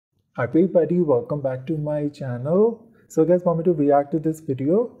Everybody, welcome back to my channel. So guys, want me to react to this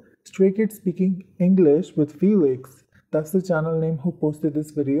video? Stray Kids Speaking English with Felix. That's the channel name who posted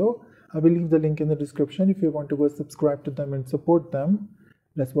this video. I will leave the link in the description if you want to go subscribe to them and support them.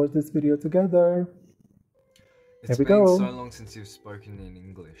 Let's watch this video together. Here It's we been go. so long since you've spoken in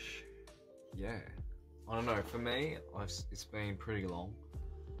English. Yeah. I don't know, for me, it's been pretty long.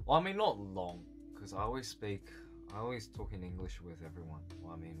 Well, I mean, not long, because I always talk in English with everyone.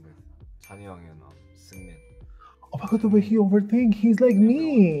 Well, I mean, with Chanyeong and Seungmin. Oh my god, the way he overthink, he's like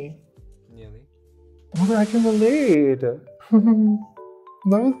me. Nearly. Oh my god, I can relate. That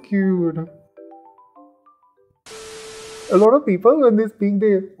was cute. A lot of people, when they speak,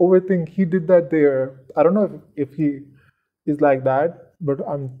 they overthink. He did that there. I don't know if he is like that, but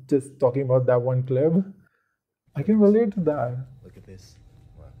I'm just talking about that one clip. I can relate to that. Look at this.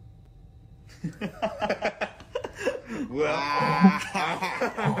 Wow.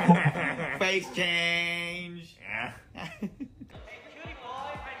 Face change. Hey, cutie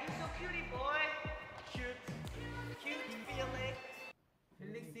boy, are you so cutie boy? Cute, Felix.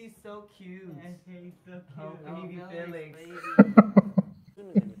 Felix is so cute. He's so cute. Oh, baby Felix.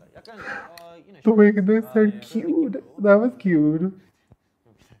 The way they said cute. That was cute.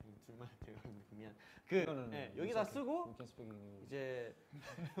 여기다 쓰고 이제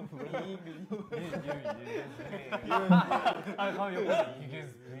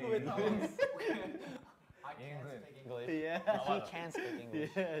Yeah, he can speak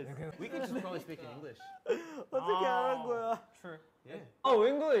English. We can just probably speak in English. 어떻게 알은 거야? Oh,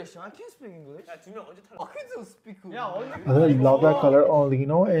 English. I can't speak English. I can speak. I love that color on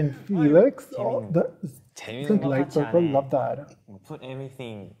Lino and Felix. Oh, it's like light purple. Love that. Put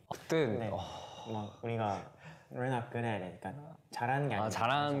everything. 막 우리가 we're not good at it. 그러니까 잘하는 게 아니야.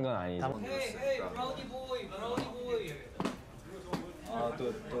 잘하는 건 아니지. Hey, brownie boy, brownie boy.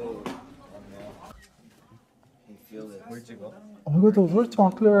 또 맞네요. He feels it. 뭘 찍어? Oh my god, those were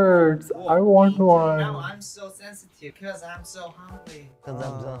chocolates. I want Now one. I'm so sensitive because I'm so hungry. Because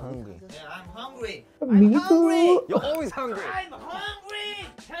I'm so hungry. Yeah, I'm hungry. Me too. You're always hungry. I'm hungry.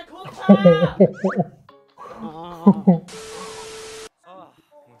 배고파.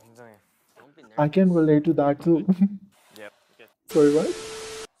 굉장해. I can relate to that too. Yep. Sorry, what?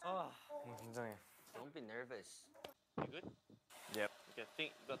 굉장해. Don't be nervous. You good? Yep. Okay,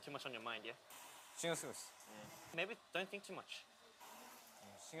 think you got too much on your mind, yeah? 신경 쓰고 있어. Maybe don't think too much.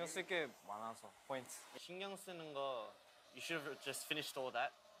 신경 쓸 게 많아서. 포인트. 신경 쓰는 거, you should have just finished all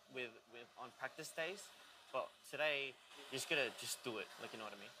that with on practice days. But today, you're just gonna just do it, like you know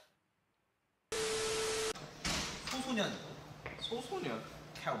what I mean? 소소년. 소소년.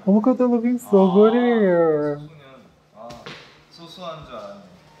 Oh my god, they're looking so good here. 소소년. 아, 소소한 줄 알았네.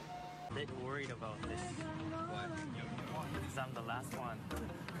 A bit worried about this. Why? Because I'm the last one.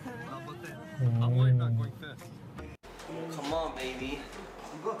 I'm worried about going first. Come on, baby.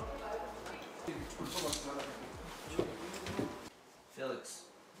 Felix,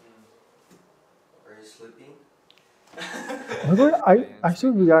 are you sleeping? Oh my god, I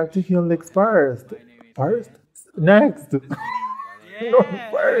should react to Felix first. First? Next. No,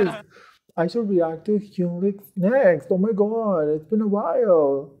 first. I should react to Felix next. Oh my god, it's been a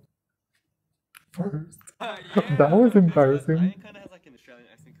while. First. That was embarrassing. kind of has like an Australian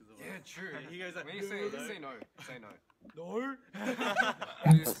accent because of Yeah, true. He goes like, When you say no, say no. no.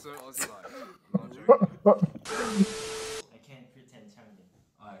 It's so Aussie like. Not joking. I can't pretend Changi.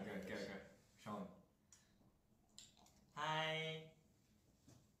 Alright, go. Show him. Hi.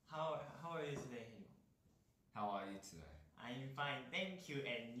 How are you today? How are you today? I'm fine, thank you.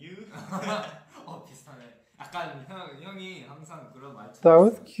 And you? 비슷하네. 약간 형이 항상 그런 말투. That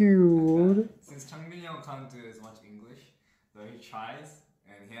was cute. Since Changbin 형 can't do as much English, though he tries,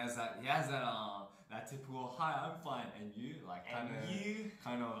 and he has that that typical "Hi, I'm fine," and you like kind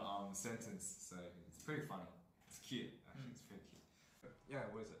of sentence. So it's pretty funny. It's cute. Actually, it's pretty cute. Yeah,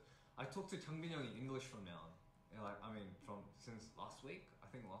 what is it? I talked to Changbin 형 in English from now on. Yeah, like I mean, since last week. I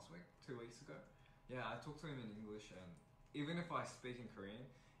think last week, 2 weeks ago. Yeah, I talked to him in English, and even if I speak in Korean,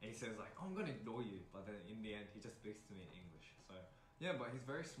 and he says like, oh, "I'm gonna ignore you," but then in the end, he just speaks to me in English. So yeah, but he's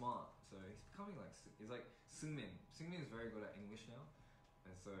very smart. So he's becoming he's like Seungmin. Seungmin is very good at English now,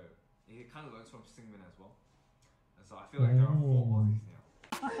 and so he kind of learns from Seungmin as well. And so I feel like there are 4 Aussies now.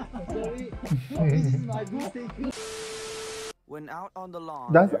 When out on the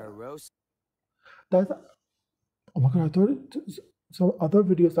lawn, That's- there are roast. That's oh my god, I thought some other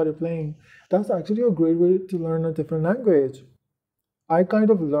video started playing. That's actually a great way to learn a different language. I kind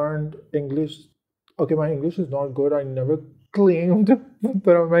of learned English. Okay, my English is not good. I never claimed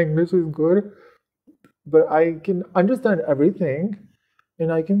that my English is good, but I can understand everything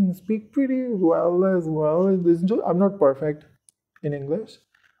and I can speak pretty well as well. I'm not perfect in English,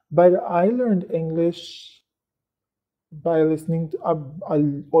 but I learned English by listening to. I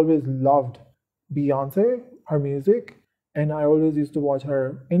always loved Beyonce, her music, and I always used to watch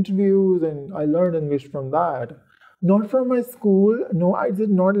her interviews, and I learned English from that. Not from my school. No, I did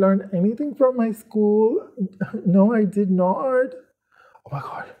not learn anything from my school. No, I did not. Oh my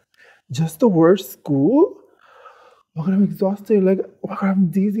god. Just the word school? Oh my god, I'm exhausted. Like, oh my god,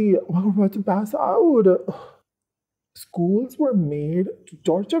 I'm dizzy. Oh my god, I'm about to pass out. Ugh. Schools were made to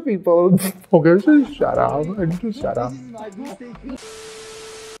torture people. Okay, just shut up. I need to shut up.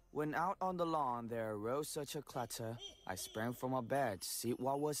 When out on the lawn there arose such a clatter, I sprang from my bed to see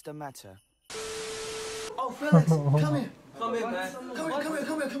what was the matter. Oh, Felix, come here. Come here, man. Come here.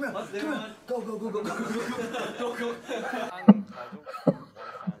 Go.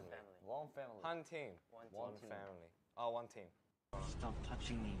 One family. One team. One family. Oh, one team. Stop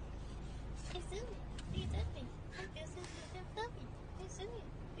touching me.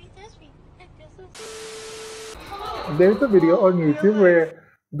 There's a video on YouTube where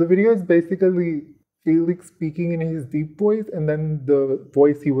the video is basically Felix speaking in his deep voice and then the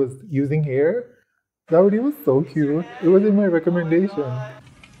voice he was using here. That video was so cute. It was in my recommendation.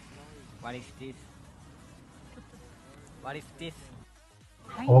 What is this? What is this?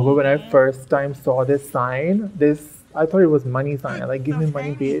 Oh my god, when I first time saw this sign, I thought it was money sign. Like, give me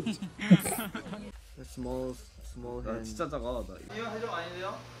money, bitch. Small 나 hand. 진짜 작아. 나 이거 해적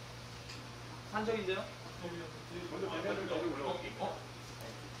아니세요? 산적이세요?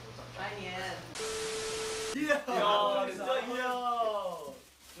 이야, 진짜 이야.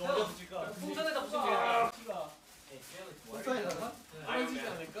 어디서 붙일까? 풍선에다 붙이면 돼요. 키가. 풍선에다가? 알지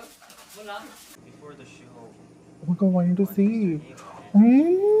않을까? 몰라. Before the show. Oh my god, wanting to see.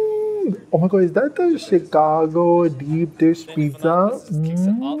 Oh my god, is that the Chicago deep dish pizza?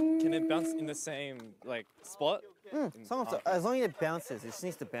 Can it bounce in the same like spot? As long as it bounces, it just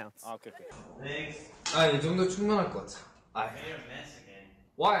needs to bounce. Okay. 아, 이 정도 충분할 것 같아. 아, Made a mess again.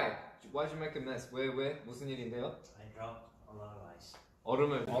 why? Why'd you make a mess? 왜? 무슨 일인데요? I dropped a lot of ice.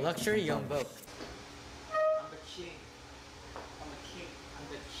 얼음을. Luxury young book. I'm the king. I'm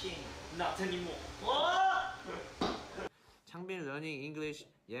the king. Not anymore. 창빈 learning English.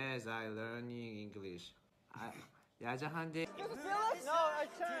 Yes, I learning English. 야자한데.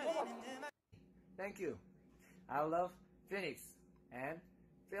 Thank you. I love Phoenix and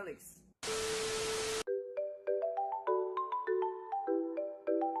Felix.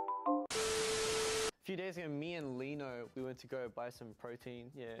 A few days ago, me and Lino, we went to go buy some protein.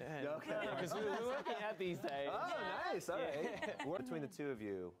 Yeah. Because we were working out these days. Oh, nice. All right. Between the two of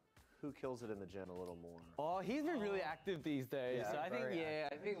you, who kills it in the gym a little more? Oh, he's been really active these days. Yeah, so I think, very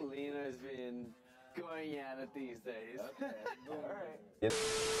I think Lino's been going at it these days. Okay. All right.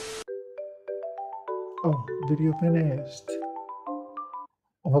 Oh, video finished.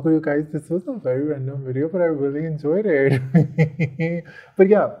 Oh my god, you guys, this was a very random video, but I really enjoyed it. But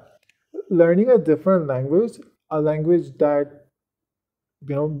yeah, learning a different language, a language that,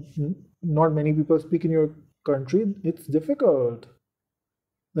 not many people speak in your country, it's difficult.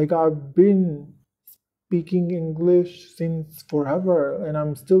 Like, I've been speaking English since forever, and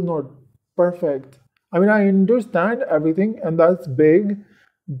I'm still not perfect. I mean, I understand everything, and that's big,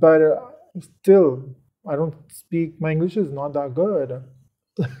 but still, I don't speak, my English is not that good.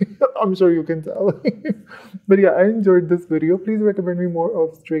 I'm sure you can tell. But yeah, I enjoyed this video. Please recommend me more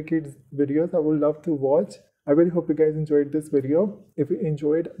of Stray Kids videos. I would love to watch. I really hope you guys enjoyed this video. If you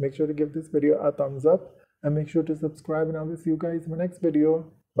enjoyed, make sure to give this video a thumbs up and make sure to subscribe, and I will see you guys in my next video.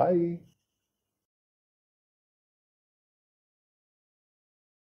 Bye.